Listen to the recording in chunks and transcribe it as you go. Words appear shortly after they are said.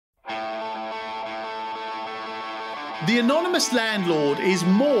The anonymous landlord is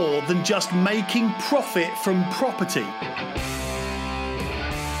more than just making profit from property.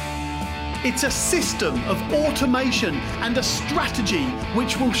 It's a system of automation and a strategy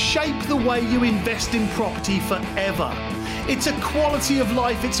which will shape the way you invest in property forever. It's a quality of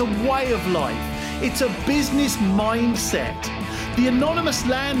life, it's a way of life, it's a business mindset. The anonymous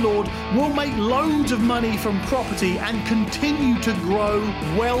landlord will make loads of money from property and continue to grow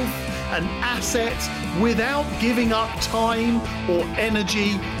wealth and assets without giving up time or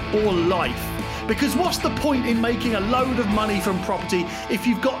energy or life. Because what's the point in making a load of money from property if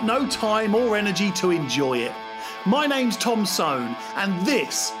you've got no time or energy to enjoy it? My name's Tom Soane, and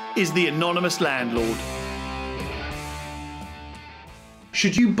this is The Anonymous Landlord.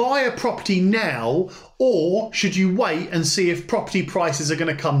 Should you buy a property now, or should you wait and see if property prices are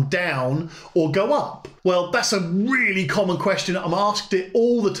going to come down or go up? Well, that's a really common question. I'm asked it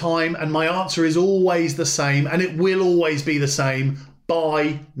all the time, and my answer is always the same, and it will always be the same.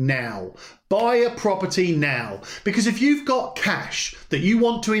 Buy now. Buy a property now. Because if you've got cash that you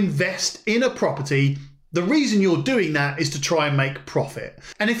want to invest in a property, the reason you're doing that is to try and make profit.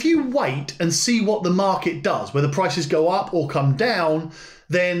 And if you wait and see what the market does, whether prices go up or come down,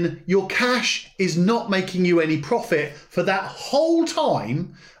 then your cash is not making you any profit for that whole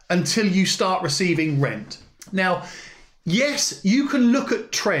time until you start receiving rent. Now, yes, you can look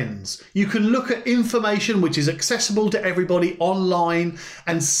at trends. You can look at information which is accessible to everybody online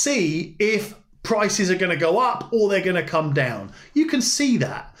and see if prices are going to go up or they're going to come down. You can see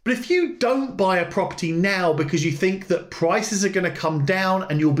that. But if you don't buy a property now because you think that prices are going to come down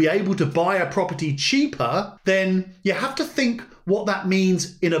and you'll be able to buy a property cheaper, then you have to think what that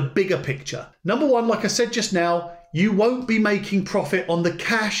means in a bigger picture. Number one, like I said just now, you won't be making profit on the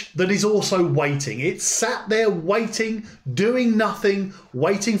cash that is also waiting. It's sat there waiting, doing nothing,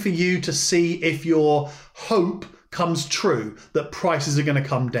 waiting for you to see if your hope comes true that prices are going to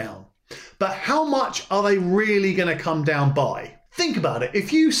come down. But how much are they really going to come down by? Think about it.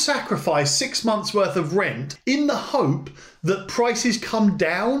 If you sacrifice 6 months worth of rent in the hope that prices come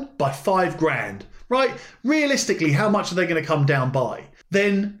down by $5,000, right? Realistically, how much are they going to come down by?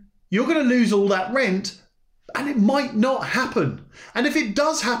 Then you're going to lose all that rent, and it might not happen. And if it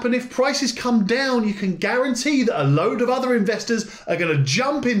does happen, if prices come down, you can guarantee that a load of other investors are going to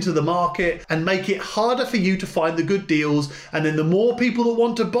jump into the market and make it harder for you to find the good deals. And then the more people that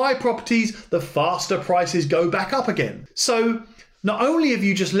want to buy properties, the faster prices go back up again. So not only have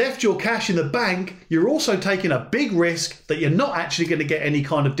you just left your cash in the bank, you're also taking a big risk that you're not actually going to get any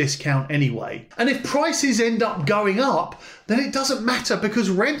kind of discount anyway. And if prices end up going up, then it doesn't matter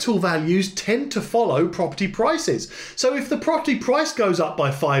because rental values tend to follow property prices. So if the property price goes up by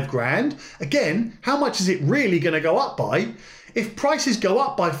 $5,000, again, how much is it really going to go up by? If prices go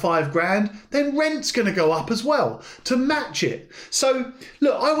up by $5,000, then rent's going to go up as well to match it. So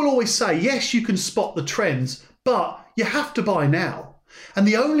look, I will always say, yes, you can spot the trends, but you have to buy now. And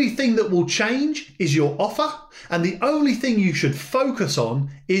the only thing that will change is your offer. And the only thing you should focus on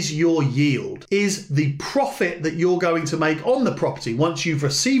is your yield, is the profit that you're going to make on the property once you've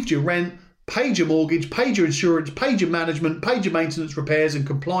received your rent, paid your mortgage, paid your insurance, paid your management, paid your maintenance, repairs and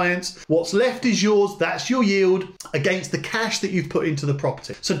compliance. What's left is yours. That's your yield against the cash that you've put into the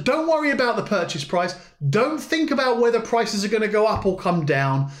property. So don't worry about the purchase price. Don't think about whether prices are going to go up or come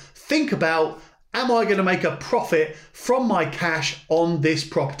down. Think about, am I going to make a profit from my cash on this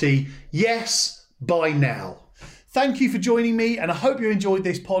property? Yes, buy now. Thank you for joining me, and I hope you enjoyed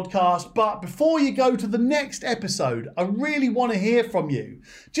this podcast. But before you go to the next episode, I really want to hear from you.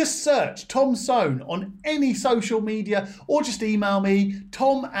 Just search Tom Soane on any social media or just email me,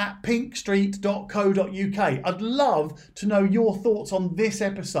 tom@pinkstreet.co.uk. I'd love to know your thoughts on this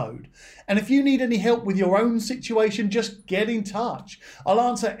episode. And if you need any help with your own situation, just get in touch. I'll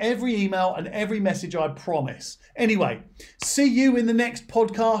answer every email and every message, I promise. Anyway, see you in the next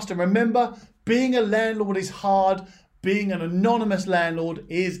podcast, and remember, being a landlord is hard. Being an anonymous landlord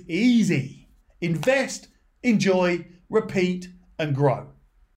is easy. Invest, enjoy, repeat, and grow.